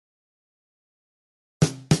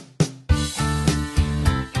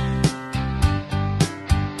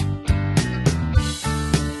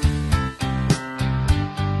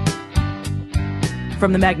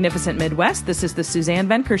From the magnificent Midwest, this is the Suzanne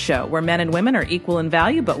Venker Show, where men and women are equal in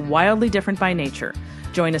value but wildly different by nature.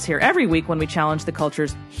 Join us here every week when we challenge the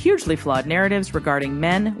culture's hugely flawed narratives regarding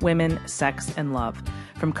men, women, sex, and love.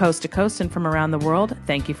 From coast to coast and from around the world,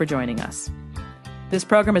 thank you for joining us. This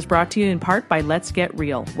program is brought to you in part by Let's Get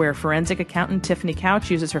Real, where forensic accountant Tiffany Couch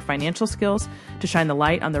uses her financial skills to shine the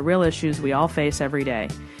light on the real issues we all face every day.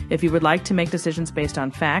 If you would like to make decisions based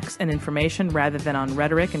on facts and information rather than on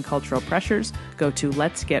rhetoric and cultural pressures, go to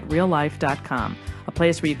letsgetreallife.com, a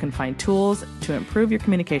place where you can find tools to improve your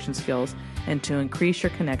communication skills and to increase your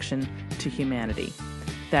connection to humanity.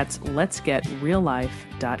 That's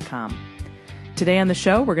letsgetreallife.com. Today on the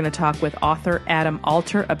show, we're going to talk with author Adam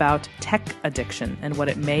Alter about tech addiction and what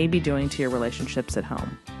it may be doing to your relationships at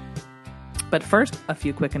home. But first, a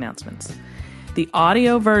few quick announcements. The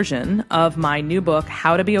audio version of my new book,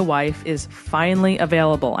 How to Be a Wife, is finally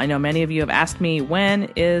available. I know many of you have asked me, when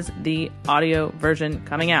is the audio version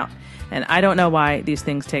coming out? And I don't know why these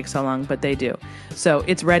things take so long, but they do. So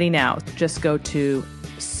it's ready now. Just go to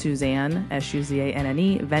Suzanne,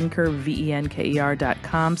 S-U-Z-A-N-N-E, Venker,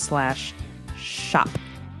 VENKER.com/shop,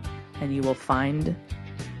 and you will find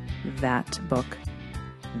that book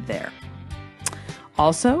there.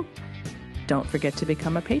 Also, don't forget to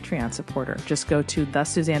become a Patreon supporter. Just go to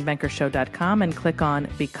thesuzannevenkershow.com and click on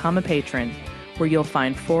Become a Patron, where you'll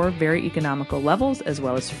find 4 very economical levels as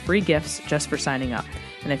well as free gifts just for signing up.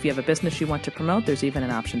 And if you have a business you want to promote, there's even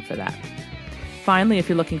an option for that. Finally, if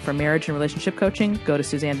you're looking for marriage and relationship coaching, go to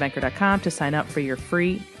suzannevenker.com to sign up for your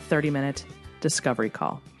free 30-minute discovery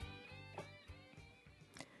call.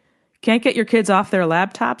 Can't get your kids off their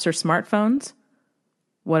laptops or smartphones?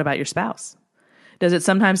 What about your spouse? Does it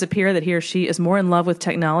sometimes appear that he or she is more in love with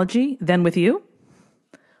technology than with you?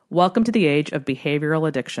 Welcome to the age of behavioral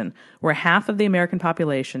addiction, where half of the American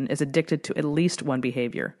population is addicted to at least one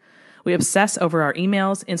behavior. We obsess over our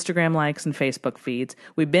emails, Instagram likes, and Facebook feeds.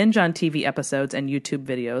 We binge on TV episodes and YouTube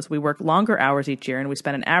videos. We work longer hours each year, and we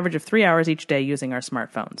spend an average of 3 hours each day using our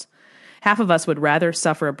smartphones. Half of us would rather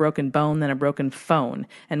suffer a broken bone than a broken phone,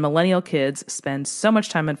 and millennial kids spend so much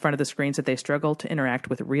time in front of the screens that they struggle to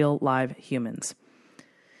interact with real, live humans.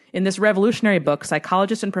 In this revolutionary book,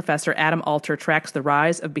 psychologist and professor Adam Alter tracks the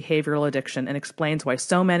rise of behavioral addiction and explains why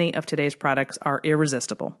so many of today's products are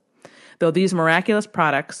irresistible. Though these miraculous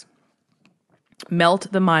products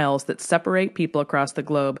melt the miles that separate people across the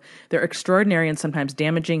globe, their extraordinary and sometimes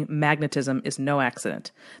damaging magnetism is no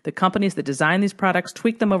accident. The companies that design these products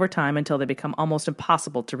tweak them over time until they become almost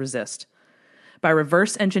impossible to resist. By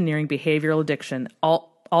reverse engineering behavioral addiction,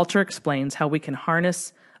 Alter explains how we can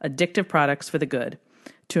harness addictive products for the good,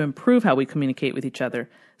 to improve how we communicate with each other,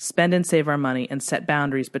 spend and save our money, and set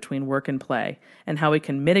boundaries between work and play, and how we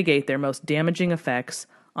can mitigate their most damaging effects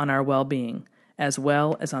on our well-being, as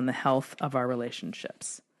well as on the health of our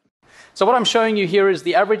relationships. So what I'm showing you here is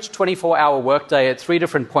the average 24-hour workday at 3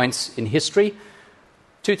 different points in history.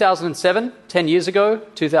 2007, 10 years ago,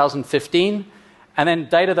 2015, and then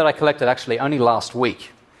data that I collected actually only last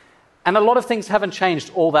week. And a lot of things haven't changed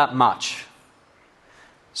all that much.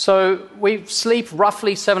 So we sleep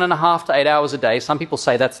roughly 7.5 to 8 hours a day. Some people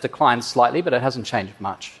say that's declined slightly, but it hasn't changed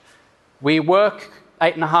much. We work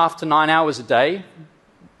 8.5 to 9 hours a day.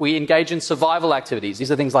 We engage in survival activities.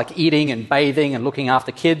 These are things like eating and bathing and looking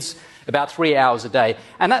after kids, about 3 hours a day.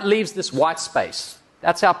 And that leaves this white space.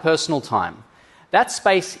 That's our personal time. That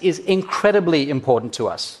space is incredibly important to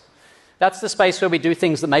us. That's the space where we do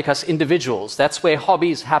things that make us individuals. That's where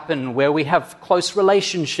hobbies happen, where we have close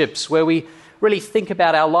relationships, where we really think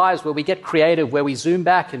about our lives, where we get creative, where we zoom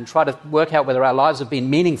back and try to work out whether our lives have been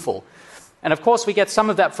meaningful. And of course, we get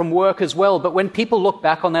some of that from work as well. But when people look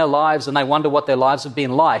back on their lives and they wonder what their lives have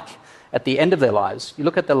been like at the end of their lives, you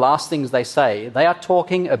look at the last things they say, they are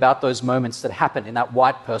talking about those moments that happen in that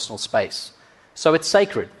white personal space. So it's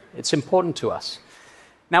sacred. It's important to us.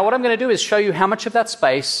 Now, what I'm going to do is show you how much of that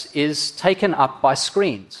space is taken up by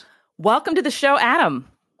screens. Welcome to the show, Adam.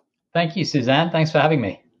 Thank you, Suzanne. Thanks for having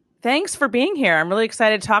me. Thanks for being here. I'm really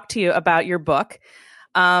excited to talk to you about your book.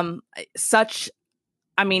 I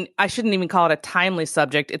shouldn't even call it a timely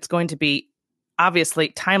subject. It's going to be obviously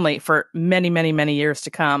timely for many, many, many years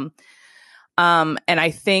to come. And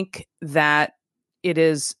I think that it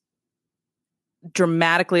is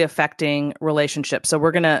dramatically affecting relationships. So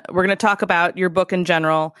we're gonna talk about your book in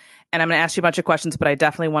general, and I'm gonna ask you a bunch of questions, but I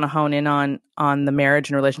definitely want to hone in on the marriage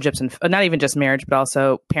and relationships, and not even just marriage, but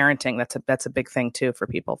also parenting. That's a big thing too for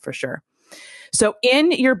people, for sure. So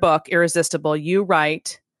in your book, Irresistible, you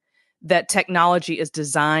write that technology is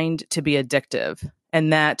designed to be addictive,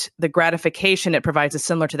 and that the gratification it provides is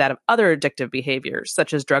similar to that of other addictive behaviors,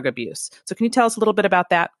 such as drug abuse. So can you tell us a little bit about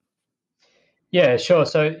that? Yeah, sure.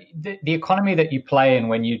 So the economy that you play in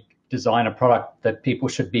when you design a product that people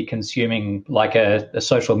should be consuming, like a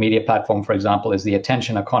social media platform, for example, is the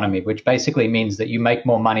attention economy, which basically means that you make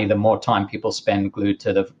more money the more time people spend glued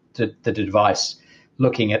to the device,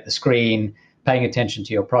 looking at the screen, paying attention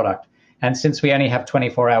to your product. And since we only have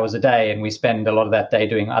 24 hours a day and we spend a lot of that day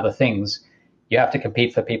doing other things, you have to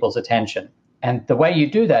compete for people's attention. And the way you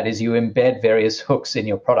do that is you embed various hooks in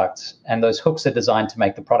your products. And those hooks are designed to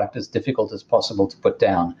make the product as difficult as possible to put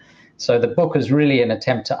down. So the book is really an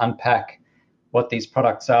attempt to unpack what these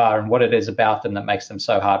products are and what it is about them that makes them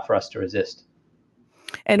so hard for us to resist.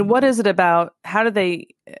 And what is it about? How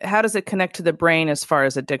does it connect to the brain as far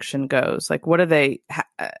as addiction goes? Like, what are they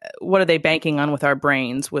banking on with our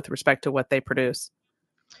brains with respect to what they produce?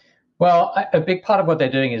 Well, a big part of what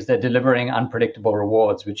they're doing is they're delivering unpredictable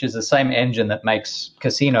rewards, which is the same engine that makes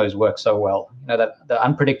casinos work so well. You know, that the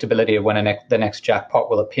unpredictability of when the next jackpot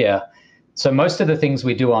will appear. So most of the things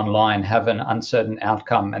we do online have an uncertain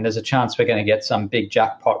outcome, and there's a chance we're going to get some big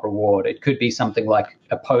jackpot reward. It could be something like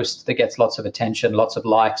a post that gets lots of attention, lots of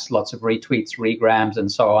likes, lots of retweets, regrams,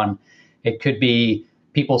 and so on. It could be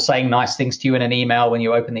people saying nice things to you in an email. When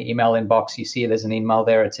you open the email inbox, you see there's an email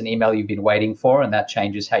there. It's an email you've been waiting for, and that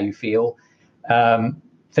changes how you feel.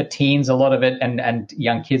 For teens, a lot of it, and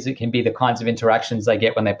young kids, it can be the kinds of interactions they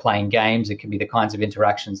get when they're playing games. It can be the kinds of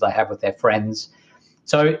interactions they have with their friends.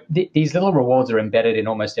 So these little rewards are embedded in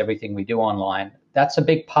almost everything we do online. That's a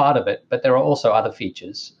big part of it, but there are also other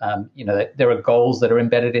features. There are goals that are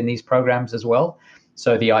embedded in these programs as well.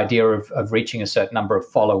 So the idea of reaching a certain number of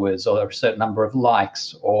followers or a certain number of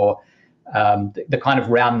likes or the kind of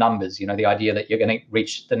round numbers, the idea that you're going to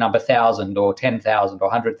reach the number 1,000 or 10,000 or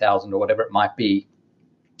 100,000 or whatever it might be.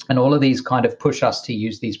 And all of these kind of push us to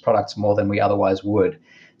use these products more than we otherwise would.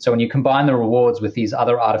 So when you combine the rewards with these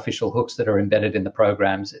other artificial hooks that are embedded in the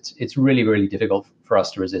programs, it's really, really difficult for us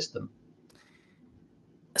to resist them.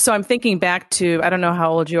 So I'm thinking back to, I don't know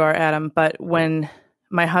how old you are, Adam, but when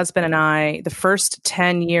my husband and I, the first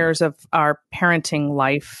 10 years of our parenting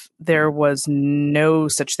life, there was no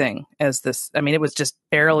such thing as this. I mean, it was just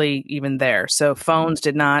barely even there. So phones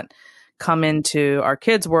did not come into our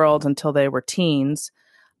kids' world until they were teens.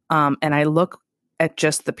 And I look at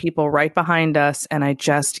just the people right behind us, and I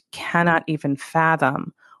just cannot even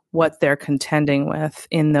fathom what they're contending with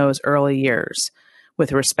in those early years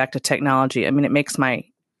with respect to technology. I mean,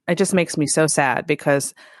 it just makes me so sad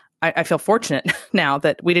because I feel fortunate now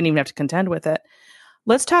that we didn't even have to contend with it.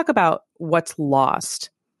 Let's talk about what's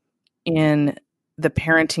lost in the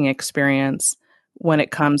parenting experience when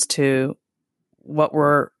it comes to what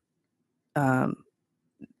we're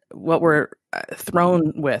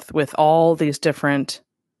thrown with all these different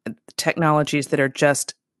technologies that are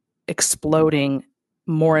just exploding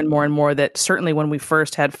more and more and more, that certainly when we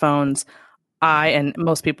first had phones, I and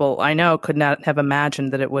most people I know could not have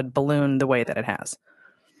imagined that it would balloon the way that it has.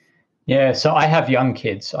 Yeah, so I have young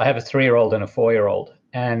kids. I have a 3-year-old and a 4-year-old.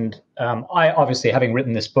 And I obviously, having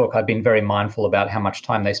written this book, I've been very mindful about how much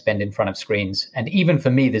time they spend in front of screens. And even for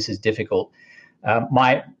me, this is difficult.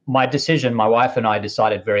 My decision, my wife and I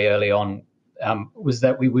decided very early on, was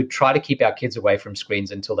that we would try to keep our kids away from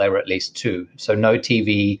screens until they were at least 2. So no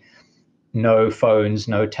TV, no phones,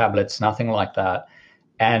 no tablets, nothing like that.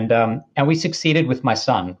 And we succeeded with my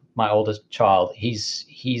son, my oldest child.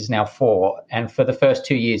 He's now 4, and for the first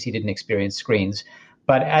 2 years he didn't experience screens.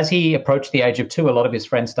 But as he approached the age of 2, a lot of his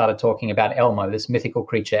friends started talking about Elmo, this mythical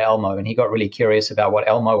creature Elmo, and he got really curious about what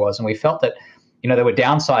Elmo was. And we felt that, there were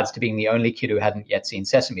downsides to being the only kid who hadn't yet seen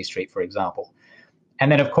Sesame Street, for example.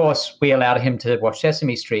 And then, of course, we allowed him to watch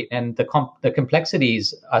Sesame Street, and the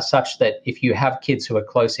complexities are such that if you have kids who are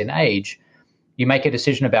close in age, you make a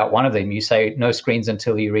decision about one of them. You say no screens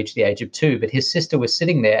until you reach the age of 2. But his sister was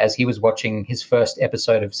sitting there as he was watching his first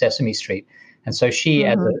episode of Sesame Street. And so she,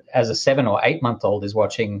 as a 7 or 8 month old, is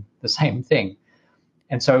watching the same thing.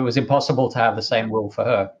 And so it was impossible to have the same rule for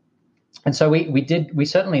her. And so we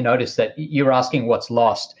certainly noticed that. You're asking what's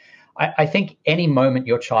lost. I think any moment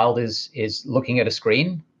your child is looking at a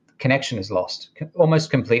screen, connection is lost almost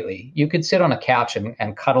completely. You could sit on a couch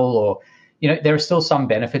and cuddle, or there are still some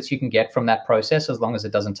benefits you can get from that process as long as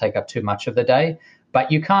it doesn't take up too much of the day.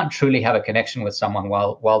 But you can't truly have a connection with someone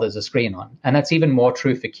while there's a screen on. And that's even more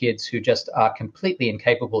true for kids who just are completely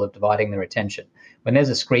incapable of dividing their attention. When there's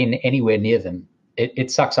a screen anywhere near them,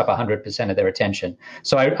 it sucks up 100% of their attention.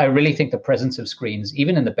 So I really think the presence of screens,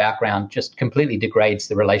 even in the background, just completely degrades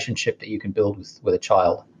the relationship that you can build with a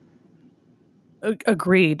child.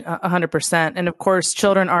 Agreed, 100%. And of course,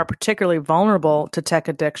 children are particularly vulnerable to tech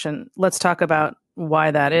addiction. Let's talk about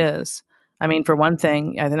why that is. I mean, for one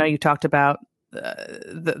thing, I know you talked about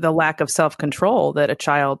the lack of self-control that a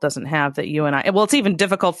child doesn't have that you and I, well, it's even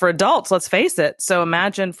difficult for adults, let's face it. So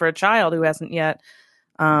imagine for a child who hasn't yet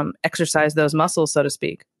exercised those muscles, so to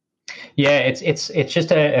speak. Yeah, it's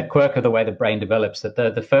just a quirk of the way the brain develops. That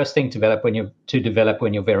the first thing to develop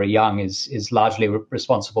when you're very young is largely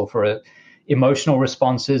responsible for emotional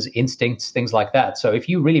responses, instincts, things like that. So if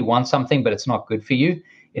you really want something but it's not good for you,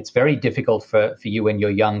 it's very difficult for you when you're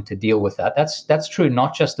young to deal with that. That's true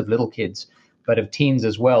not just of little kids, but of teens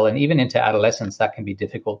as well. And even into adolescence, that can be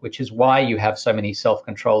difficult, which is why you have so many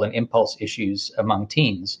self-control and impulse issues among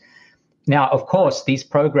teens. Now, of course, these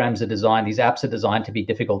apps are designed to be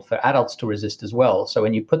difficult for adults to resist as well. So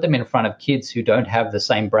when you put them in front of kids who don't have the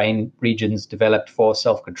same brain regions developed for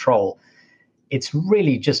self-control, it's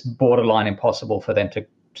really just borderline impossible for them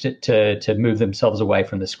to move themselves away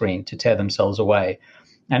from the screen, to tear themselves away.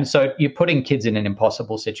 And so you're putting kids in an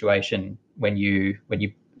impossible situation when you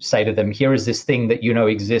say to them, here is this thing that you know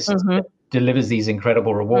exists, that delivers these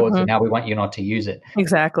incredible rewards, and now we want you not to use it.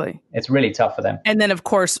 Exactly. It's really tough for them. And then, of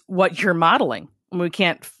course, what you're modeling. We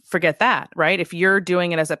can't forget that, right? If you're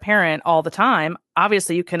doing it as a parent all the time,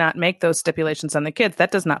 obviously you cannot make those stipulations on the kids.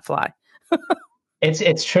 That does not fly.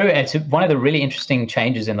 It's true. It's one of the really interesting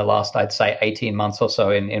changes in the last, I'd say, 18 months or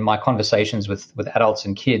so in my conversations with adults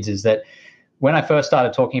and kids is that when I first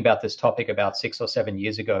started talking about this topic about 6 or 7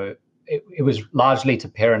 years ago, it was largely to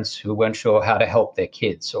parents who weren't sure how to help their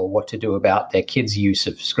kids or what to do about their kids' use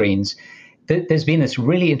of screens. There's been this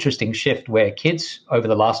really interesting shift where kids over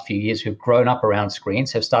the last few years who've grown up around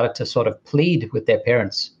screens have started to sort of plead with their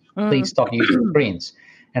parents, please stop using screens.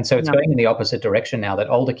 And so it's going in the opposite direction now, that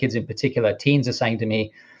older kids in particular, teens, are saying to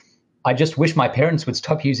me, I just wish my parents would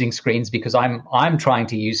stop using screens because I'm trying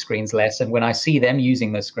to use screens less. And when I see them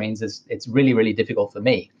using the screens, it's really, really difficult for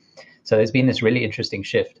me. So there's been this really interesting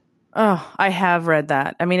shift. Oh, I have read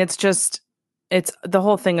that. I mean, it's the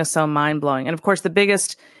whole thing is so mind blowing. And of course,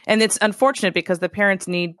 and it's unfortunate because the parents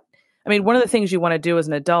one of the things you want to do as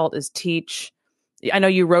an adult is teach. I know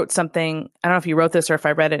you wrote something, I don't know if you wrote this or if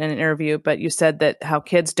I read it in an interview, but you said that how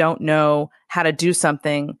kids don't know how to do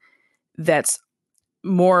something that's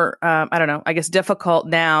more, I guess difficult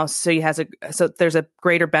now. So there's a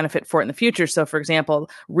greater benefit for it in the future. So for example,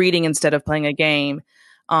 reading instead of playing a game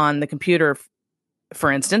on the computer,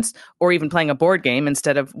 for instance, or even playing a board game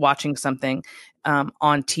instead of watching something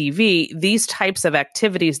on TV. These types of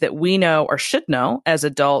activities that we know or should know as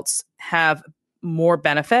adults have more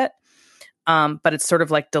benefit, but it's sort of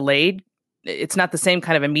like delayed. It's not the same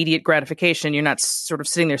kind of immediate gratification. You're not sort of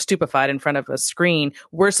sitting there stupefied in front of a screen.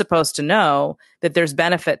 We're supposed to know that there's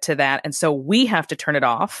benefit to that. And so we have to turn it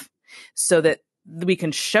off so that we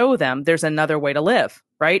can show them there's another way to live,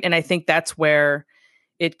 right? And I think that's where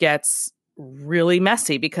it gets really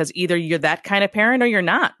messy because either you're that kind of parent or you're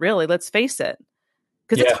not, really. Let's face it.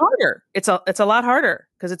 Because it's harder. It's a lot harder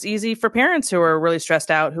because it's easy for parents who are really stressed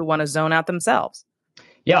out, who want to zone out themselves.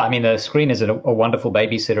 Yeah, I mean, the screen is a wonderful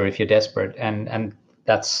babysitter if you're desperate, and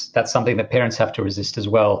that's something that parents have to resist as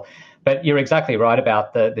well. But you're exactly right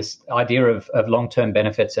about this idea of long-term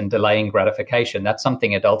benefits and delaying gratification. That's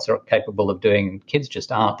something adults are capable of doing. Kids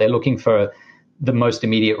just aren't. They're looking for the most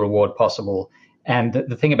immediate reward possible. And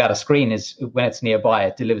the thing about a screen is when it's nearby,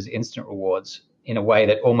 it delivers instant rewards in a way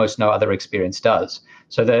that almost no other experience does.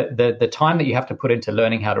 So the time that you have to put into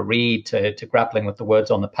learning how to read, to grappling with the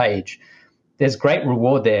words on the page, there's great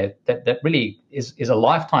reward there that really is a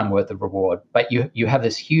lifetime worth of reward. But you have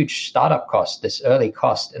this huge startup cost, this early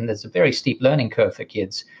cost, and there's a very steep learning curve for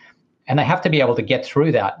kids. And they have to be able to get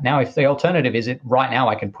through that. Now, if the alternative is right now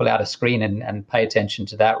I can pull out a screen and pay attention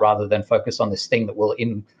to that rather than focus on this thing that will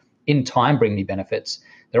in time bring me benefits,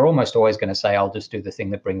 they're almost always going to say, I'll just do the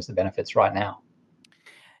thing that brings the benefits right now.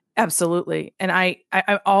 Absolutely. And I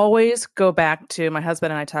always go back to, my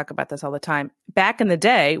husband and I talk about this all the time. Back in the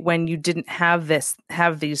day when you didn't have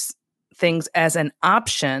these things as an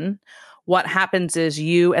option, what happens is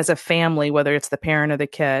you as a family, whether it's the parent or the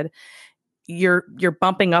kid, you're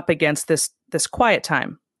bumping up against this quiet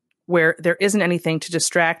time where there isn't anything to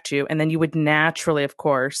distract you. And then you would naturally, of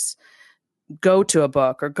course, go to a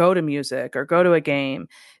book or go to music or go to a game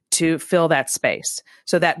to fill that space.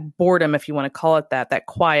 So that boredom, if you want to call it that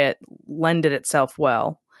quiet lended itself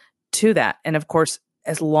well to that. And of course,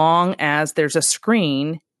 as long as there's a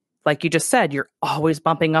screen, like you just said, you're always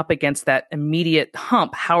bumping up against that immediate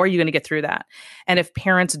hump. How are you going to get through that? And if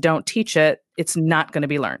parents don't teach it, it's not going to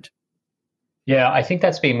be learned. Yeah, I think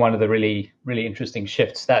that's been one of the really, really interesting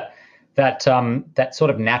shifts, that sort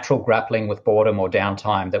of natural grappling with boredom or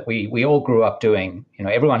downtime that we all grew up doing. You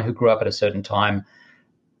know, everyone who grew up at a certain time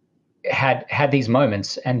had these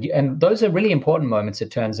moments, and those are really important moments. It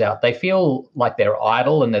turns out they feel like they're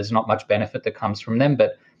idle and there's not much benefit that comes from them,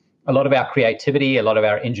 but a lot of our creativity, a lot of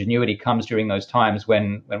our ingenuity comes during those times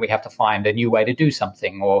when we have to find a new way to do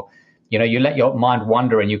something, or you let your mind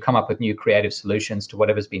wander and you come up with new creative solutions to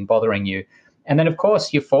whatever's been bothering you. And then, of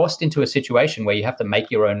course, you're forced into a situation where you have to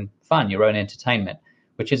make your own fun, your own entertainment,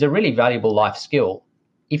 which is a really valuable life skill.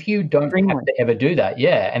 If you don't have to ever do that,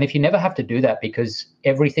 and if you never have to do that because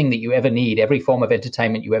everything that you ever need, every form of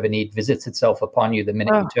entertainment you ever need visits itself upon you the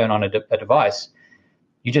minute you turn on a device,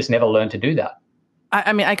 you just never learn to do that.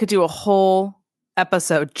 I mean, I could do a whole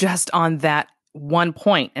episode just on that one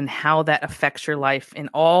point and how that affects your life in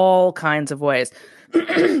all kinds of ways.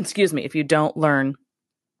 Excuse me, if you don't learn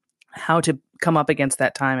how to come up against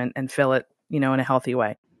that time and fill it, in a healthy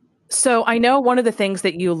way. So I know one of the things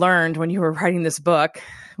that you learned when you were writing this book,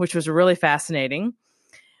 which was really fascinating,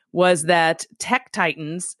 was that tech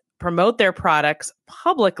titans promote their products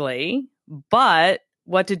publicly, but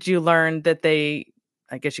what did you learn that they,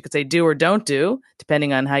 I guess you could say, do or don't do,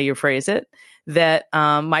 depending on how you phrase it, that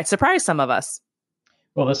might surprise some of us?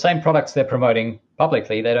 Well, the same products they're promoting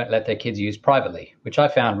publicly, they don't let their kids use privately, which I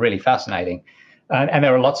found really fascinating. And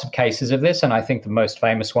there are lots of cases of this, and I think the most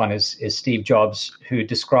famous one is Steve Jobs, who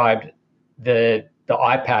described the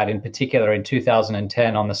iPad in particular in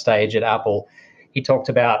 2010 on the stage at Apple. He talked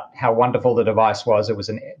about how wonderful the device was. It was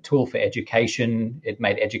a tool for education. It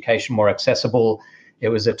made education more accessible. It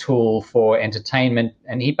was a tool for entertainment.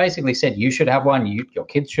 And he basically said, you should have one, your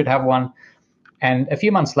kids should have one. And a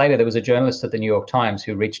few months later, there was a journalist at the New York Times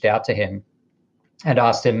who reached out to him and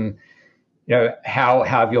asked him, how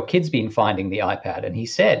have your kids been finding the iPad? And he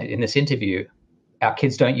said in this interview, our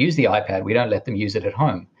kids don't use the iPad. We don't let them use it at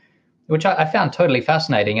home, which I found totally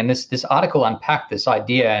fascinating. And this article unpacked this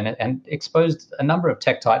idea and exposed a number of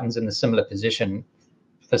tech titans in a similar position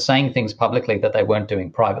for saying things publicly that they weren't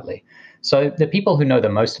doing privately. So the people who know the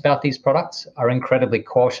most about these products are incredibly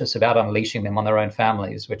cautious about unleashing them on their own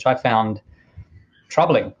families, which I found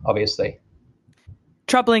troubling, obviously.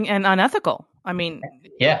 Troubling and unethical. I mean,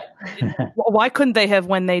 yeah. Why couldn't they have,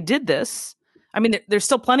 when they did this? I mean, there's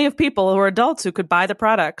still plenty of people who are adults who could buy the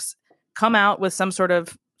products, come out with some sort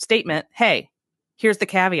of statement. Hey, here's the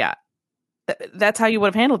caveat. That's how you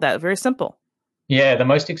would have handled that. Very simple. Yeah, the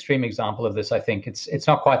most extreme example of this, I think, it's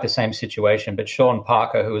not quite the same situation, but Sean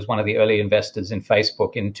Parker, who was one of the early investors in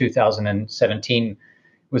Facebook in 2017,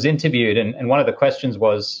 was interviewed. And one of the questions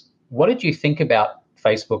was, what did you think about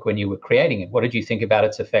Facebook when you were creating it? What did you think about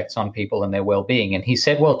its effects on people and their well-being? And he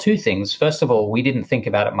said, well, two things. First of all, we didn't think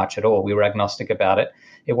about it much at all. We were agnostic about it.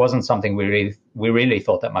 It wasn't something we really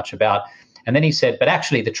thought that much about. And then he said, but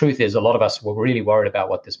actually, the truth is a lot of us were really worried about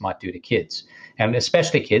what this might do to kids, and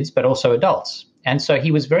especially kids, but also adults. And so he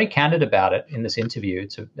was very candid about it in this interview.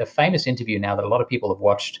 It's a famous interview now that a lot of people have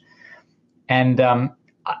watched. And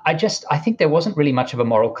I think there wasn't really much of a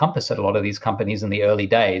moral compass at a lot of these companies in the early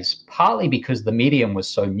days, partly because the medium was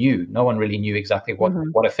so new. No one really knew exactly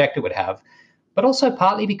what effect it would have, but also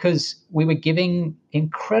partly because we were giving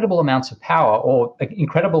incredible amounts of power, or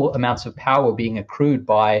incredible amounts of power being accrued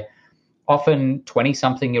by often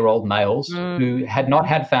 20-something-year-old males who had not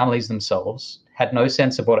had families themselves, had no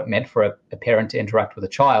sense of what it meant for a parent to interact with a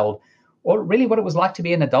child, or really what it was like to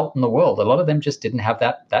be an adult in the world. A lot of them just didn't have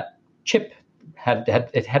that chip.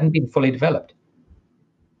 It hadn't been fully developed.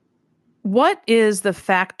 What is the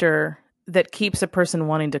factor that keeps a person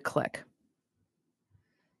wanting to click?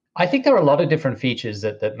 I think there are a lot of different features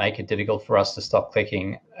that make it difficult for us to stop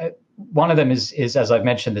clicking. One of them is, as I've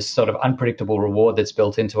mentioned, this sort of unpredictable reward that's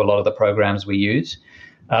built into a lot of the programs we use.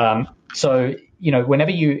 So,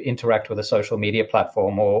 whenever you interact with a social media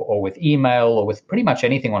platform or with email or with pretty much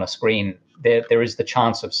anything on a screen, there is the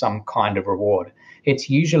chance of some kind of reward. It's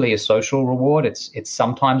usually a social reward. It's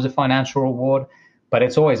sometimes a financial reward, but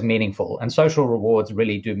it's always meaningful. And social rewards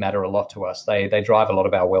really do matter a lot to us. They drive a lot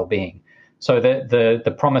of our well-being. So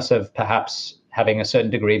the promise of perhaps having a certain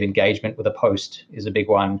degree of engagement with a post is a big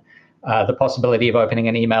one. The possibility of opening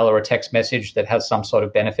an email or a text message that has some sort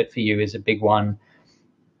of benefit for you is a big one.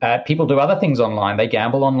 People do other things online. They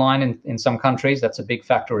gamble online in some countries. That's a big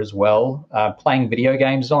factor as well. Playing video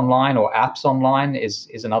games online or apps online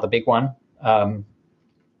is another big one.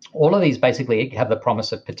 All of these basically have the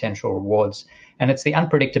promise of potential rewards, and it's the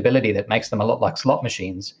unpredictability that makes them a lot like slot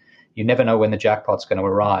machines. You never know when the jackpot's going to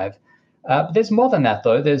arrive. But there's more than that,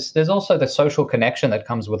 though. There's also the social connection that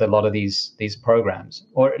comes with a lot of these programs,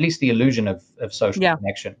 or at least the illusion of social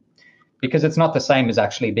connection, because it's not the same as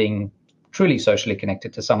actually being truly socially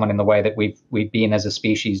connected to someone in the way that we've been as a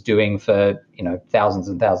species doing for thousands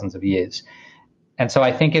and thousands of years. And so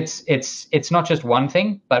I think it's not just one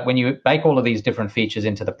thing, but when you bake all of these different features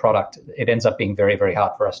into the product, it ends up being very, very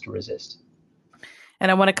hard for us to resist. And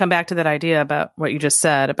I want to come back to that idea about what you just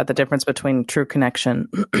said about the difference between true connection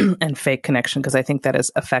and fake connection, because I think that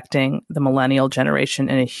is affecting the millennial generation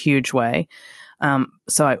in a huge way.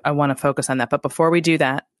 So I want to focus on that. But before we do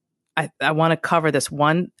that, I want to cover this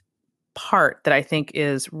one part that I think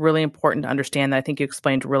is really important to understand that I think you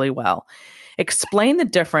explained really well. Explain the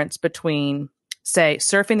difference between, say,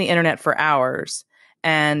 surfing the internet for hours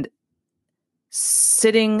and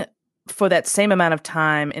sitting for that same amount of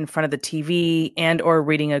time in front of the TV and or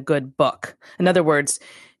reading a good book. In other words,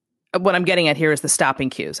 what I'm getting at here is the stopping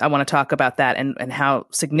cues. I want to talk about that and how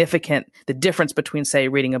significant the difference between, say,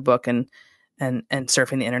 reading a book and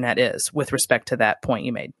surfing the internet is with respect to that point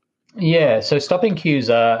you made. Yeah, so stopping cues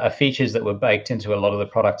are features that were baked into a lot of the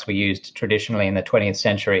products we used traditionally in the 20th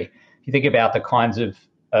century. If you think about the kinds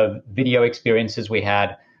of video experiences we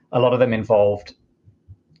had, a lot of them involved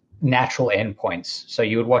natural endpoints. So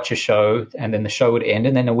you would watch a show and then the show would end,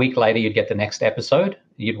 and then a week later you'd get the next episode.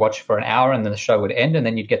 You'd watch for an hour and then the show would end, and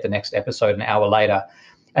then you'd get the next episode an hour later.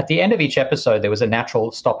 At the end of each episode, there was a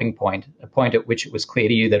natural stopping point, a point at which it was clear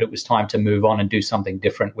to you that it was time to move on and do something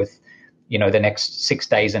different with, the next 6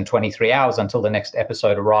 days and 23 hours until the next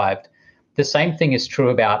episode arrived. The same thing is true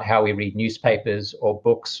about how we read newspapers or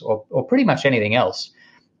books or pretty much anything else,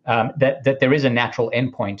 that there is a natural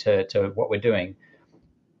endpoint to what we're doing.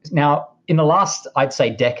 Now, in the last, I'd say,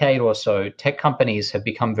 decade or so, tech companies have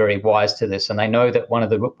become very wise to this, and they know that one of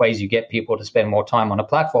the ways you get people to spend more time on a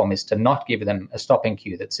platform is to not give them a stopping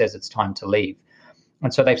cue that says it's time to leave.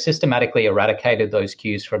 And so they've systematically eradicated those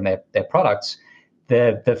cues from their products.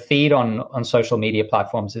 The feed on social media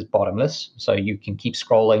platforms is bottomless, so you can keep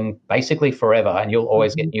scrolling basically forever, and you'll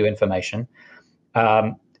always get new information.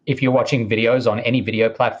 If you're watching videos on any video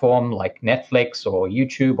platform like Netflix or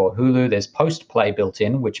YouTube or Hulu, there's post-play built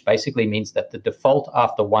in, which basically means that the default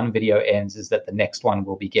after one video ends is that the next one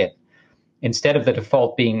will begin. Instead of the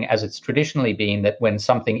default being, as it's traditionally been, that when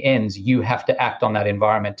something ends, you have to act on that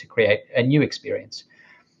environment to create a new experience.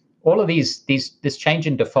 All of this change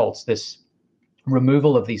in defaults, this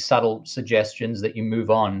removal of these subtle suggestions that you move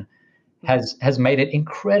on, has made it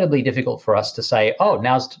incredibly difficult for us to say, oh,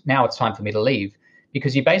 now it's time for me to leave.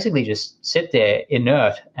 Because you basically just sit there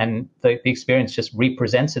inert and the experience just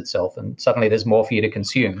represents itself and suddenly there's more for you to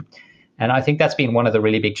consume. And I think that's been one of the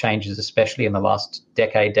really big changes, especially in the last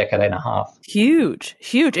decade and a half. Huge.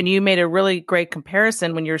 And you made a really great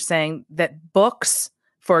comparison when you're saying that books,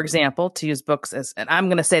 for example, to use books as, and I'm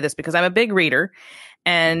going to say this because I'm a big reader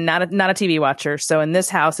and not a TV watcher. So in this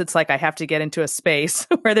house, it's like I have to get into a space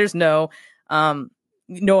where there's no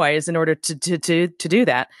noise in order to do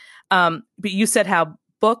that. But you said how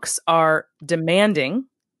books are demanding,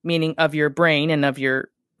 meaning of your brain and of your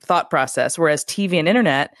thought process, whereas TV and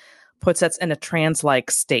internet puts us in a trance-like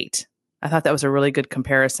state. I thought that was a really good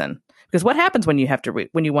comparison. Because what happens when you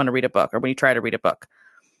when you want to read a book or when you try to read a book?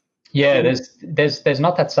 Yeah, there's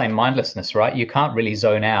not that same mindlessness, right? You can't really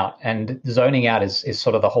zone out, and zoning out is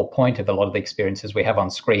sort of the whole point of a lot of the experiences we have on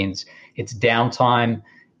screens. It's downtime.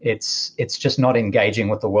 It's just not engaging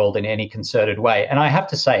with the world in any concerted way. And I have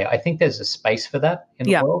to say, I think there's a space for that in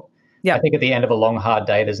the world. Yeah. I think at the end of a long, hard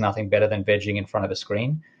day, there's nothing better than vegging in front of a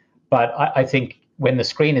screen. But I think when the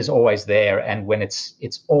screen is always there and when it's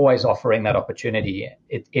always offering that opportunity,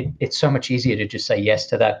 it's so much easier to just say yes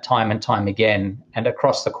to that time and time again. And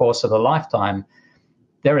across the course of a lifetime,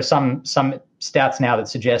 there are some stats now that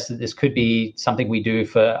suggest that this could be something we do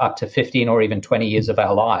for up to 15 or even 20 years of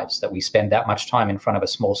our lives, that we spend that much time in front of a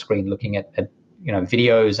small screen looking at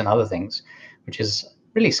videos and other things, which is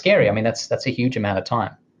really scary. I mean, that's a huge amount of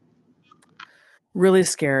time. Really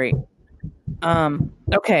scary.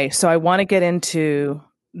 Okay, so I want to get into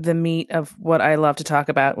the meat of what I love to talk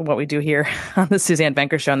about, what we do here on the Suzanne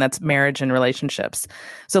Venker Show, and that's marriage and relationships.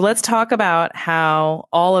 So let's talk about how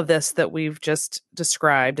all of this that you've just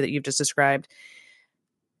described,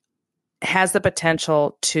 has the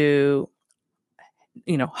potential to,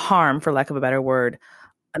 harm, for lack of a better word,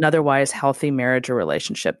 an otherwise healthy marriage or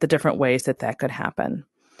relationship, the different ways that could happen.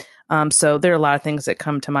 So there are a lot of things that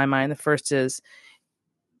come to my mind. The first is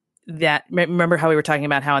that, remember how we were talking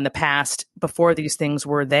about how in the past, before these things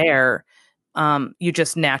were there, you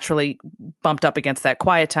just naturally bumped up against that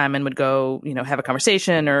quiet time and would go, have a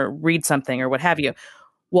conversation or read something or what have you.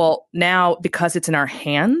 Well, now, because it's in our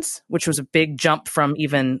hands, which was a big jump from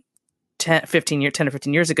even 10 or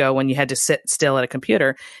 15 years ago when you had to sit still at a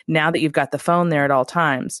computer, now that you've got the phone there at all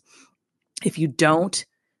times, if you don't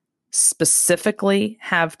specifically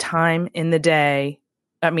have time in the day,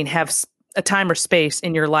 have a time or space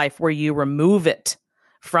in your life where you remove it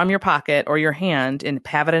from your pocket or your hand and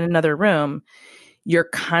have it in another room, you're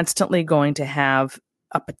constantly going to have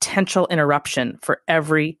a potential interruption for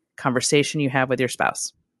every conversation you have with your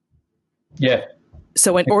spouse. Yeah.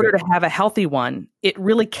 So in order to have a healthy one, it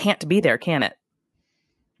really can't be there, can it?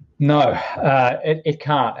 No, it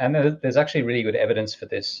can't. And there's actually really good evidence for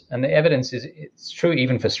this. And the evidence is it's true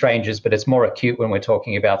even for strangers, but it's more acute when we're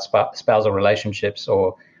talking about spousal relationships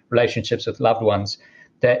or relationships with loved ones.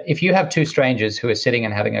 That if you have two strangers who are sitting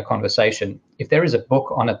and having a conversation, if there is a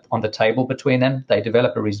book on the table between them, they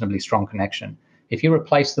develop a reasonably strong connection. If you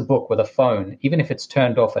replace the book with a phone, even if it's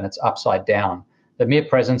turned off and it's upside down, the mere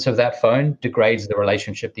presence of that phone degrades the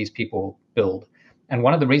relationship these people build. And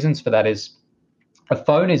one of the reasons for that is a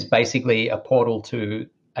phone is basically a portal to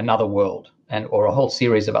another world or a whole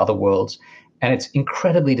series of other worlds. And it's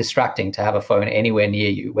incredibly distracting to have a phone anywhere near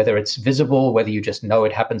you, whether it's visible, whether you just know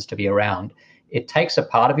it happens to be around. It takes a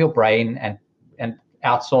part of your brain and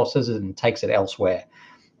outsources it and takes it elsewhere.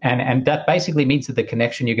 And that basically means that the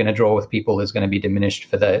connection you're going to draw with people is going to be diminished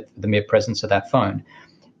for the mere presence of that phone.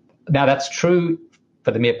 Now, that's true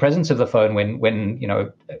for the mere presence of the phone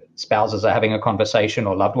when spouses are having a conversation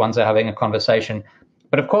or loved ones are having a conversation.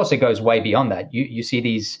 But of course, it goes way beyond that. You see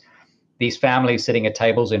these families sitting at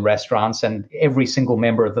tables in restaurants, and every single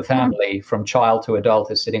member of the family, from child to adult,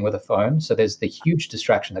 is sitting with a phone. So there's the huge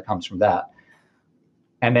distraction that comes from that.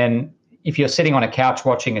 And then if you're sitting on a couch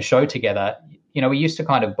watching a show together, we used to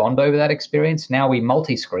kind of bond over that experience. Now we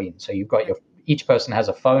multi-screen. So you've got each person has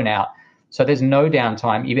a phone out. So there's no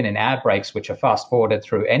downtime, even in ad breaks, which are fast forwarded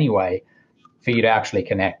through anyway, for you to actually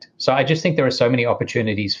connect. So I just think there are so many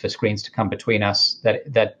opportunities for screens to come between us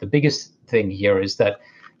that the biggest thing here is that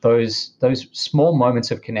those small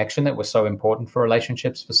moments of connection that were so important for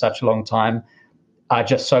relationships for such a long time are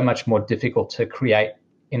just so much more difficult to create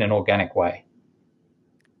in an organic way.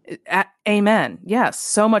 Amen. Yes,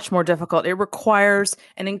 so much more difficult. It requires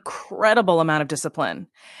an incredible amount of discipline.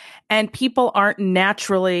 And people aren't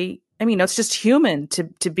naturally, it's just human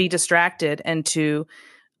to be distracted and to,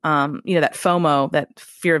 that FOMO, that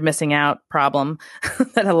fear of missing out problem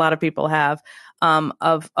that a lot of people have,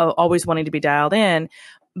 of always wanting to be dialed in.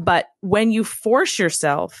 But when you force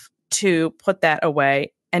yourself to put that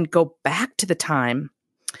away and go back to the time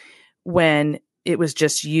when it was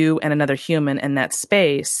just you and another human in that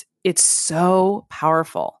space, it's so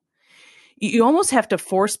powerful. You almost have to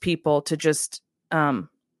force people to just, for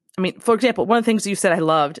example, one of the things you said I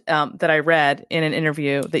loved that I read in an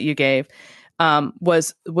interview that you gave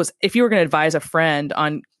was if you were going to advise a friend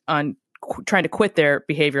on trying to quit their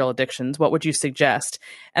behavioral addictions, what would you suggest?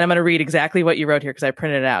 And I'm going to read exactly what you wrote here because I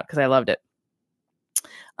printed it out because I loved it.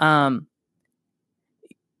 Hold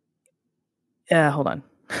on.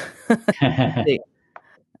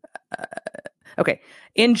 Okay.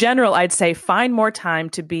 In general, I'd say find more time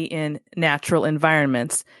to be in natural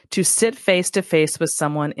environments, to sit face to face with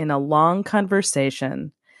someone in a long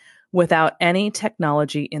conversation without any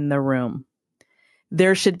technology in the room.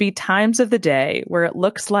 There should be times of the day where it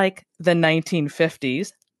looks like the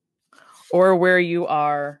 1950s or where you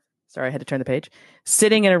are, sorry, I had to turn the page,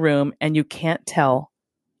 sitting in a room and you can't tell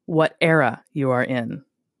what era you are in.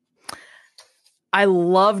 I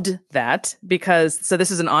loved that so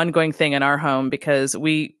this is an ongoing thing in our home because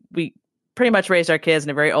we pretty much raised our kids in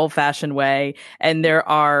a very old fashioned way. And there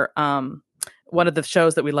are, one of the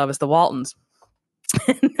shows that we love is The Waltons.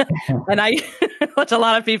 And which a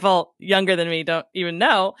lot of people younger than me don't even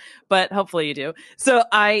know, but hopefully you do. So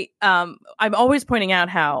I'm always pointing out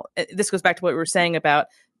how this goes back to what we were saying about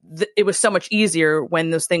it was so much easier when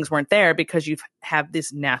those things weren't there because you have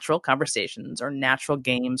these natural conversations or natural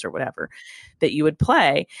games or whatever that you would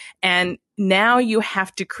play. And now you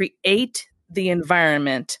have to create the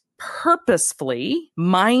environment purposefully,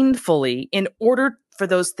 mindfully, in order for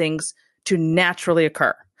those things to naturally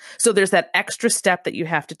occur. So there's that extra step that you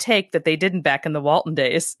have to take that they didn't back in the Walton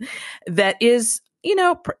days that is,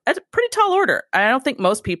 a pretty tall order. I don't think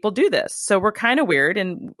most people do this. So we're kind of weird,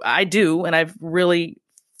 and I do, and I've really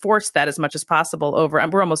forced that as much as possible over.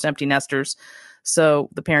 We're almost empty nesters, so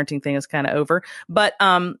the parenting thing is kind of over. But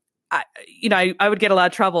I would get a lot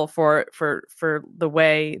of trouble for the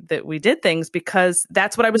way that we did things because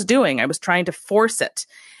that's what I was doing. I was trying to force it,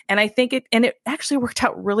 and I think it actually worked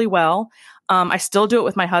out really well. I still do it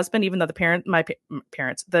with my husband, even though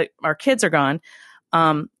our kids are gone,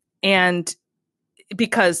 and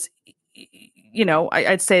because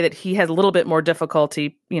I'd say that he has a little bit more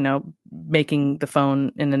difficulty, making the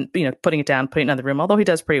phone and then, putting it down, putting it in the room, although he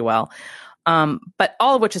does pretty well. But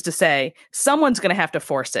all of which is to say, someone's going to have to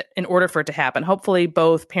force it in order for it to happen. Hopefully,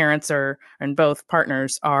 both parents and both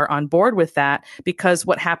partners are on board with that, because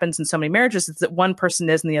what happens in so many marriages is that one person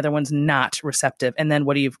is and the other one's not receptive. And then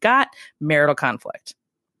what do you've got? Marital conflict.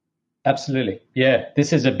 Absolutely. Yeah.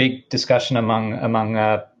 This is a big discussion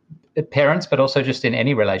among parents, but also just in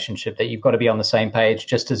any relationship, that you've got to be on the same page,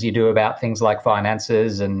 just as you do about things like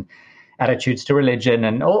finances and attitudes to religion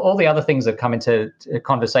and all the other things that come into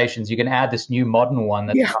conversations. You can add this new modern one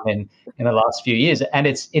that's come in the last few years. And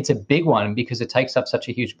it's a big one because it takes up such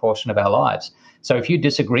a huge portion of our lives. So if you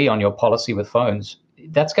disagree on your policy with phones,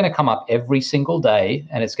 that's going to come up every single day,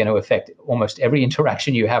 and it's going to affect almost every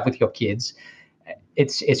interaction you have with your kids.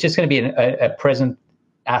 It's just going to be a present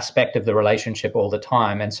aspect of the relationship all the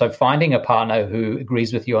time. And so finding a partner who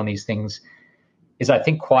agrees with you on these things is, I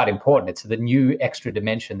think, quite important. It's the new extra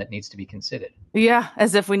dimension that needs to be considered. Yeah,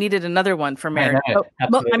 as if we needed another one for marriage.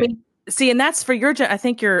 I mean, see, and that's for your I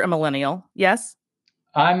think you're a millennial, yes?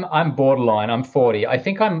 I'm borderline. I'm 40. I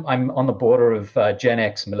think I'm on the border of Gen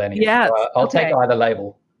X millennial. Yeah, so I'll take either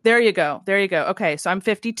label. There you go. Okay, so I'm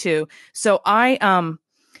 52. So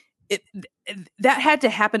that had to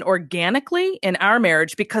happen organically in our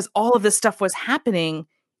marriage because all of this stuff was happening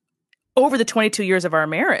over the 22 years of our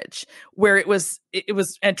marriage, where it was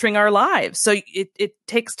entering our lives. So it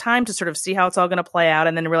takes time to sort of see how it's all going to play out,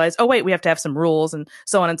 and then realize, oh wait, we have to have some rules and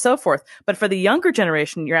so on and so forth. But for the younger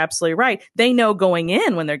generation, you're absolutely right. They know going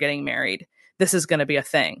in when they're getting married, this is going to be a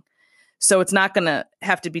thing. So it's not going to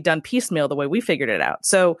have to be done piecemeal the way we figured it out.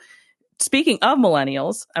 So speaking of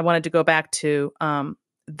millennials, I wanted to go back to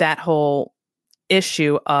that whole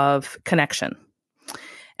issue of connection.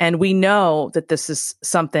 And we know that this is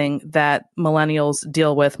something that millennials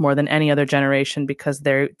deal with more than any other generation because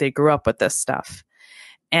they grew up with this stuff.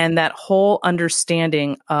 And that whole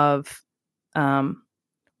understanding of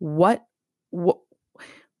what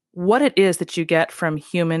it is that you get from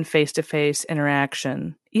human face-to-face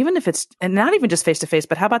interaction, even if it's, and not even just face-to-face,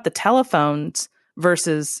 but how about the telephones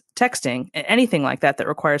versus texting, anything like that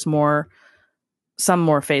requires some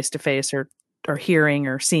more face-to-face or hearing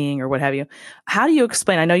or seeing or what have you. How do you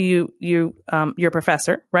explain? I know you're a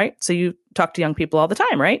professor, right? So you talk to young people all the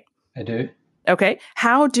time, right? I do. Okay.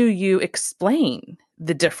 How do you explain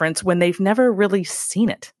the difference when they've never really seen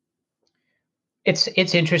it? It's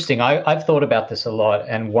interesting. I've thought about this a lot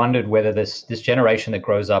and wondered whether this generation that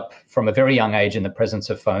grows up from a very young age in the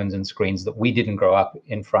presence of phones and screens that we didn't grow up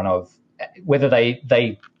in front of, whether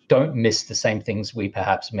they don't miss the same things we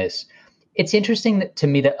perhaps miss. It's interesting to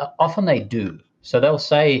me that often they do. So they'll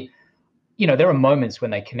say, there are moments when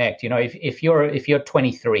they connect. If you're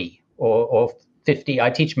 23 or 50, I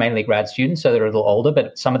teach mainly grad students, so they're a little older,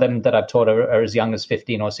 but some of them that I've taught are as young as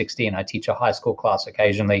 15 or 16. I teach a high school class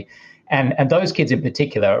occasionally. And those kids in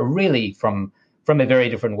particular are really from a very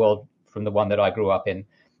different world from the one that I grew up in.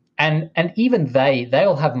 And even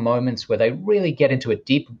they'll have moments where they really get into a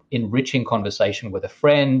deep, enriching conversation with a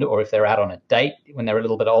friend, or if they're out on a date when they're a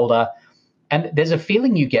little bit older. And there's a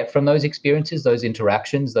feeling you get from those experiences, those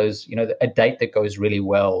interactions, a date that goes really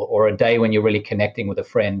well, or a day when you're really connecting with a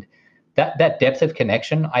friend. That depth of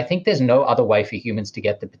connection, I think there's no other way for humans to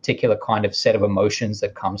get the particular kind of set of emotions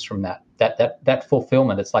that comes from that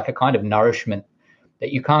fulfillment. It's like a kind of nourishment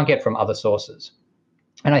that you can't get from other sources.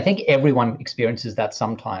 And I think everyone experiences that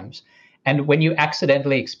sometimes. And when you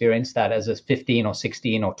accidentally experience that as a 15 or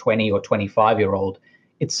 16 or 20 or 25-year-old,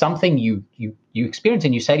 it's something you experience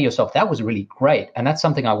and you say to yourself, that was really great. And that's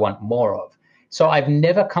something I want more of. So I've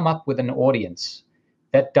never come up with an audience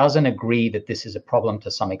that doesn't agree that this is a problem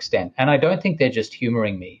to some extent. And I don't think they're just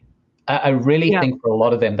humoring me. I really think for a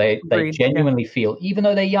lot of them, they genuinely feel, even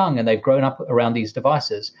though they're young and they've grown up around these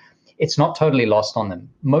devices, it's not totally lost on them.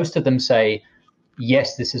 Most of them say,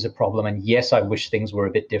 yes, this is a problem. And yes, I wish things were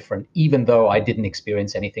a bit different. Even though I didn't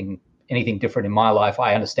experience anything different in my life,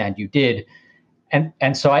 I understand you did.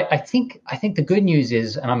 And so I think the good news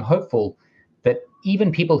is, and I'm hopeful, that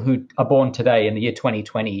even people who are born today in the year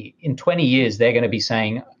 2020, in 20 years, they're going to be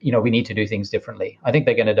saying, we need to do things differently. I think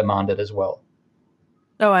they're going to demand it as well.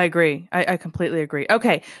 Oh, I agree. I completely agree.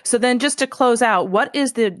 Okay. So then just to close out, what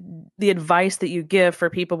is the advice that you give for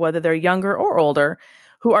people, whether they're younger or older,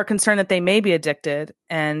 who are concerned that they may be addicted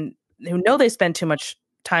and who know they spend too much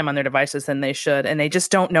time on their devices than they should, and they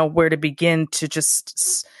just don't know where to begin to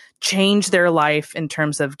just change their life in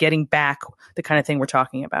terms of getting back the kind of thing we're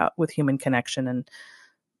talking about with human connection and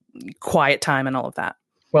quiet time and all of that?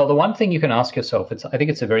 Well, the one thing you can ask yourself, I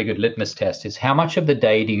think it's a very good litmus test, is how much of the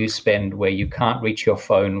day do you spend where you can't reach your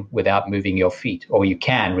phone without moving your feet, or you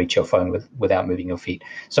can reach your phone without moving your feet?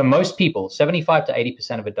 So most people, 75 to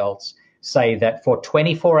 80% of adults, say that for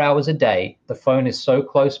 24 hours a day, the phone is so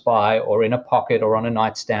close by or in a pocket or on a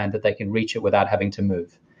nightstand that they can reach it without having to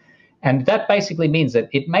move. And that basically means that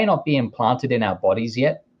it may not be implanted in our bodies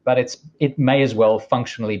yet, but it may as well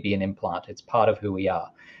functionally be an implant. It's part of who we are.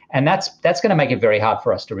 And that's going to make it very hard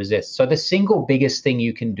for us to resist. So the single biggest thing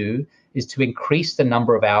you can do is to increase the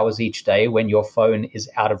number of hours each day when your phone is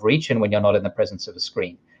out of reach and when you're not in the presence of a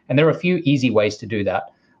screen. And there are a few easy ways to do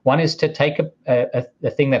that. One is to take a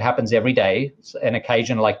thing that happens every day, an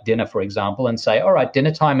occasion like dinner, for example, and say, all right,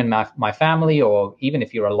 dinner time in my family, or even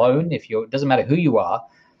if you're alone, it doesn't matter who you are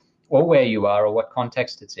or where you are or what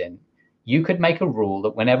context it's in, you could make a rule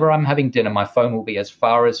that whenever I'm having dinner, my phone will be as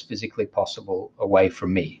far as physically possible away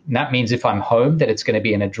from me. And that means if I'm home, that it's going to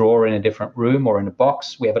be in a drawer in a different room or in a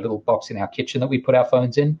box. We have a little box in our kitchen that we put our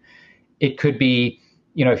phones in. It could be,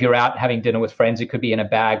 if you're out having dinner with friends, it could be in a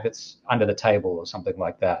bag that's under the table or something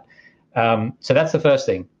like that. So that's the first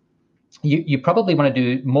thing. You probably want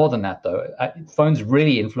to do more than that, though. Phones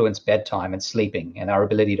really influence bedtime and sleeping and our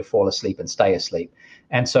ability to fall asleep and stay asleep.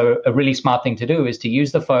 And so a really smart thing to do is to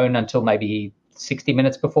use the phone until maybe 60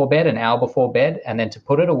 minutes before bed, an hour before bed, and then to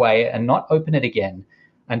put it away and not open it again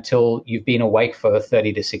until you've been awake for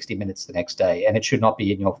 30 to 60 minutes the next day. And it should not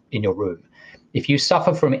be in your room. If you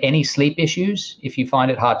suffer from any sleep issues, if you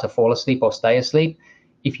find it hard to fall asleep or stay asleep,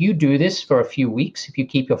 if you do this for a few weeks, if you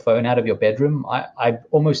keep your phone out of your bedroom, I've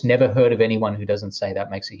almost never heard of anyone who doesn't say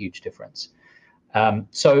that makes a huge difference.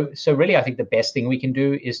 So really, I think the best thing we can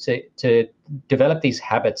do is to develop these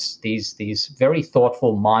habits, these very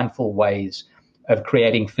thoughtful, mindful ways of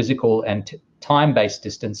creating physical and time-based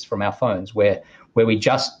distance from our phones, where we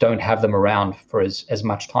just don't have them around for as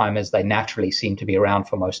much time as they naturally seem to be around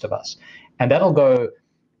for most of us. And that'll go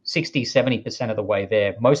 60, 70% of the way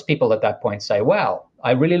there. Most people at that point say, wow,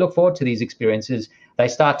 I really look forward to these experiences. They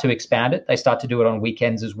start to expand it. They start to do it on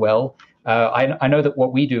weekends as well. I know that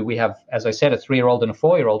what we do, we have, as I said, a 3-year-old and a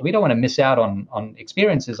 4-year-old. We don't want to miss out on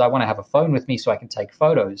experiences. I want to have a phone with me so I can take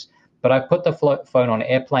photos. But I put the phone on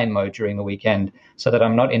airplane mode during the weekend so that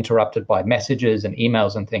I'm not interrupted by messages and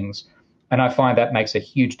emails and things. And I find that makes a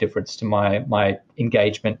huge difference to my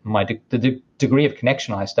engagement, the degree of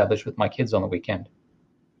connection I establish with my kids on the weekend.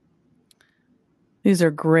 These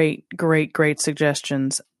are great, great, great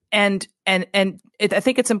suggestions. And I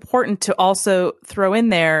think it's important to also throw in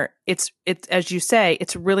there, it's as you say,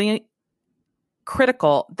 it's really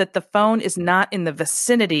critical that the phone is not in the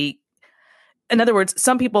vicinity. In other words,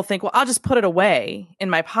 some people think, well, I'll just put it away in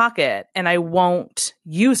my pocket and I won't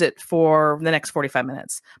use it for the next 45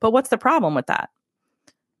 minutes. But what's the problem with that?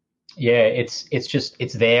 Yeah,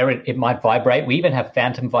 it's there. It might vibrate. We even have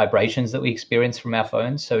phantom vibrations that we experience from our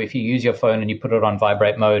phones. So if you use your phone and you put it on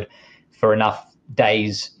vibrate mode for enough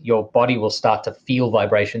days, your body will start to feel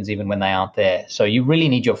vibrations even when they aren't there. So you really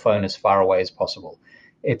need your phone as far away as possible.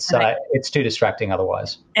 It's too distracting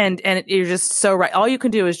otherwise. And you're just so right. All you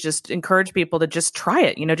can do is just encourage people to just try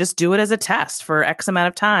it. Just do it as a test for X amount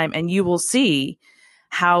of time, and you will see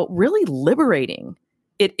how really liberating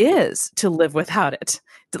it is to live without it.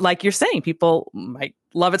 Like you're saying, people might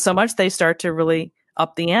love it so much they start to really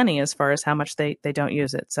up the ante as far as how much they don't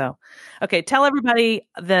use it. So, okay, tell everybody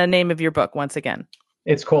the name of your book once again.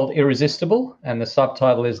 It's called Irresistible, and the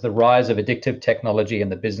subtitle is The Rise of Addictive Technology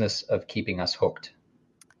and the Business of Keeping Us Hooked.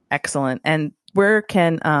 Excellent. And where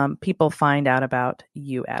can people find out about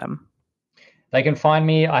you, Adam? They can find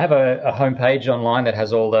me. I have a homepage online that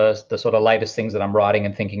has all the sort of latest things that I'm writing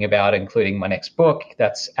and thinking about, including my next book.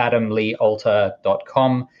 That's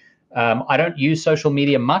adamleealter.com. I don't use social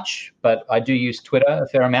media much, but I do use Twitter a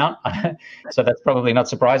fair amount. So that's probably not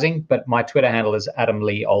surprising. But my Twitter handle is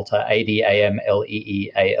adamleealter,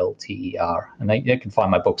 ADAMLEEALTER. And you can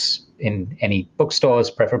find my books in any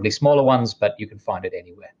bookstores, preferably smaller ones, but you can find it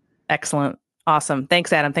anywhere. Excellent. Awesome.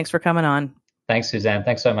 Thanks, Adam. Thanks for coming on. Thanks, Suzanne.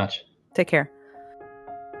 Thanks so much. Take care.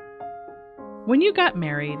 When you got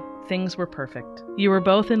married, things were perfect. You were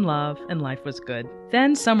both in love and life was good.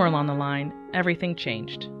 Then, somewhere along the line, everything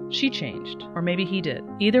changed. She changed, or maybe he did.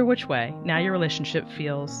 Either which way, now your relationship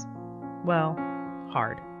feels, well,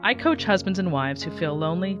 hard. I coach husbands and wives who feel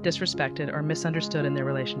lonely, disrespected, or misunderstood in their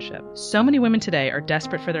relationship. So many women today are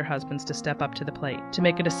desperate for their husbands to step up to the plate, to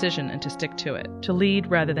make a decision and to stick to it, to lead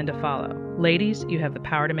rather than to follow. Ladies, you have the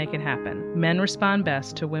power to make it happen. Men respond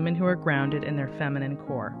best to women who are grounded in their feminine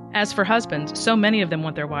core. As for husbands, so many of them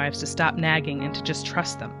want their wives to stop nagging and to just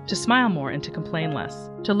trust them, to smile more and to complain less,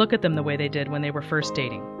 to look at them the way they did when they were first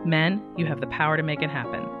dating. Men, you have the power to make it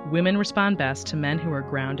happen. Women respond best to men who are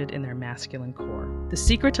grounded in their masculine core. The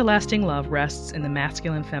secret to lasting love rests in the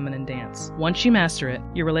masculine-feminine dance. Once you master it,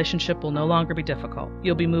 your relationship will no longer be difficult.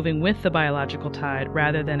 You'll be moving with the biological tide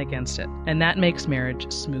rather than against it, and that makes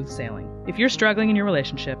marriage smooth sailing. If you're struggling in your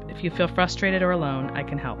relationship, if you feel frustrated or alone, I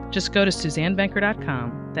can help. Just go to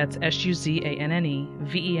SuzanneVenker.com, that's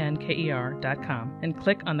SuzanneVenker.com, and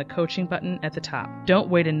click on the coaching button at the top. Don't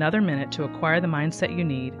wait another minute to acquire the mindset you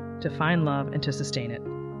need to find love and to sustain it.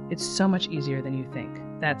 It's so much easier than you think.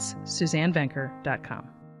 That's SuzanneVenker.com.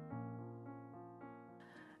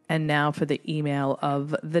 And now for the email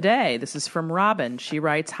of the day. This is from Robin. She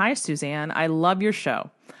writes, "Hi, Suzanne. I love your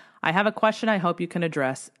show. I have a question I hope you can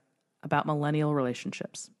address about millennial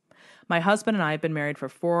relationships. My husband and I have been married for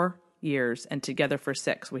 4 years and together for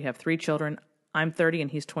 6. We have 3 children. I'm 30 and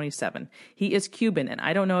he's 27. He is Cuban, and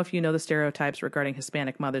I don't know if you know the stereotypes regarding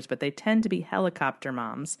Hispanic mothers, but they tend to be helicopter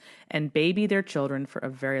moms and baby their children for a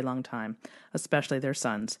very long time, especially their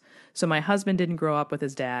sons. So my husband didn't grow up with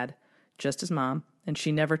his dad, just his mom, and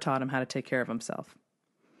she never taught him how to take care of himself.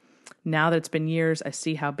 Now that it's been years, I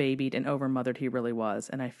see how babied and overmothered he really was,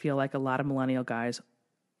 and I feel like a lot of millennial guys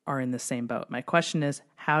are in the same boat. My question is,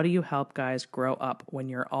 how do you help guys grow up when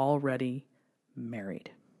you're already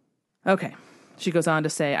married?" Okay. She goes on to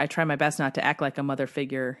say, "I try my best not to act like a mother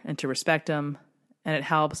figure and to respect him, and it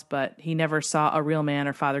helps, but he never saw a real man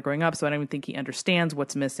or father growing up, so I don't even think he understands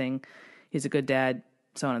what's missing. He's a good dad,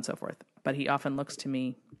 so on and so forth. But he often looks to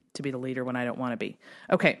me to be the leader when I don't want to be."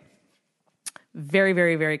 Okay. Very,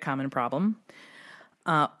 very, very common problem.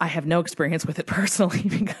 I have no experience with it personally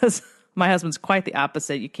because my husband's quite the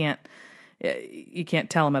opposite. You can't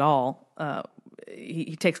tell him at all.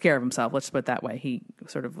 He takes care of himself. Let's put it that way. He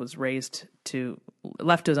sort of was left to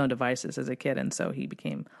his own devices as a kid, and so he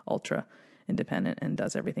became ultra independent and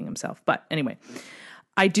does everything himself. But anyway,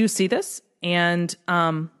 I do see this, and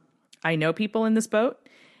I know people in this boat,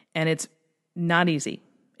 and it's not easy.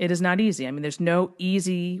 It is not easy. I mean, there's no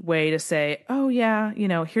easy way to say, "Oh yeah,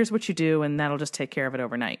 here's what you do, and that'll just take care of it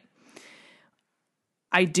overnight."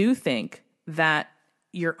 I do think that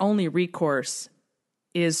your only recourse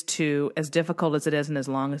is to, as difficult as it is and as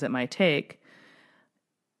long as it might take,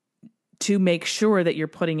 to make sure that you're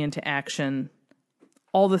putting into action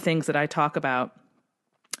all the things that I talk about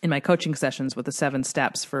in my coaching sessions with the 7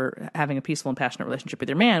 steps for having a peaceful and passionate relationship with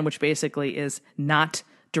your man, which basically is not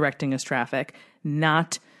directing his traffic,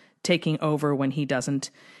 not taking over when he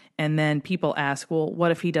doesn't. And then people ask, well,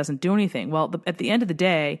 what if he doesn't do anything? Well, at the end of the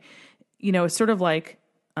day, it's sort of like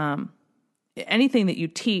anything that you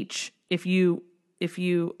teach, if you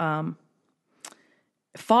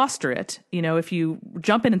foster it, if you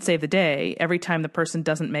jump in and save the day every time the person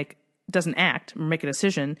doesn't act or make a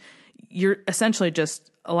decision, you're essentially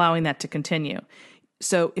just allowing that to continue.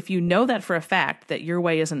 So if you know that for a fact that your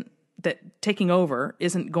way that taking over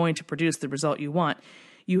isn't going to produce the result you want,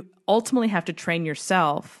 you ultimately have to train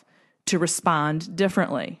yourself to respond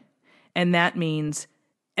differently. And that means,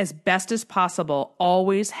 as best as possible,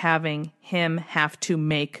 always having him have to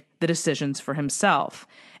make the decisions for himself.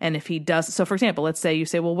 And if he does, so for example, let's say you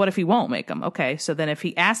say, well, what if he won't make them? Okay, so then if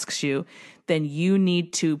he asks you, then you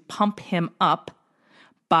need to pump him up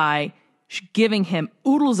by giving him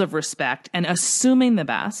oodles of respect and assuming the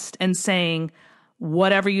best and saying,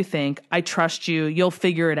 whatever you think, I trust you, you'll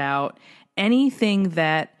figure it out. Anything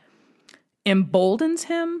that emboldens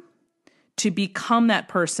him to become that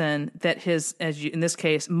person that his, in this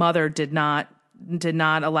case, mother did not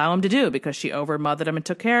allow him to do because she overmothered him and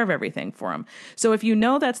took care of everything for him. So if you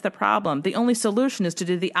know that's the problem, the only solution is to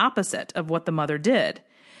do the opposite of what the mother did.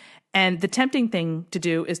 And the tempting thing to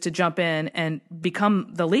do is to jump in and become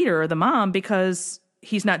the leader or the mom because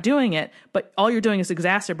he's not doing it, but all you're doing is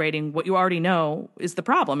exacerbating what you already know is the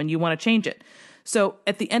problem and you want to change it. So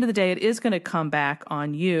at the end of the day, it is going to come back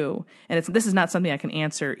on you. And this is not something I can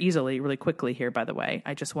answer easily, really quickly here, by the way.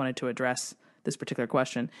 I just wanted to address this particular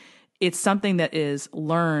question. It's something that is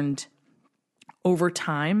learned over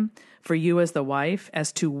time for you as the wife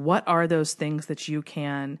as to what are those things that you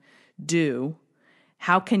can do.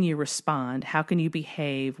 How can you respond? How can you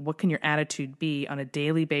behave? What can your attitude be on a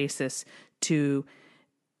daily basis to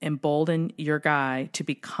embolden your guy to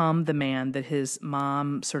become the man that his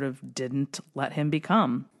mom sort of didn't let him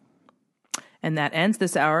become? And that ends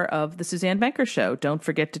this hour of the Suzanne Venker Show. Don't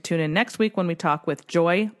forget to tune in next week when we talk with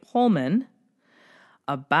Joy Pullman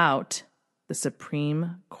about the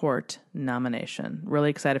Supreme Court nomination. Really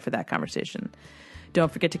excited for that conversation.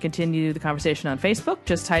 Don't forget to continue the conversation on Facebook.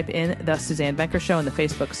 Just type in The Suzanne Venker Show in the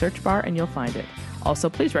Facebook search bar and you'll find it. Also,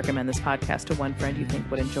 please recommend this podcast to one friend you think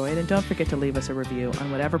would enjoy it. And don't forget to leave us a review on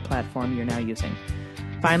whatever platform you're now using.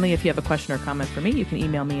 Finally, if you have a question or comment for me, you can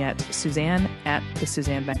email me at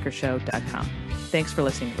Suzanne@thesuzannebankershow.com. Thanks for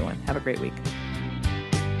listening, everyone. Have a great week.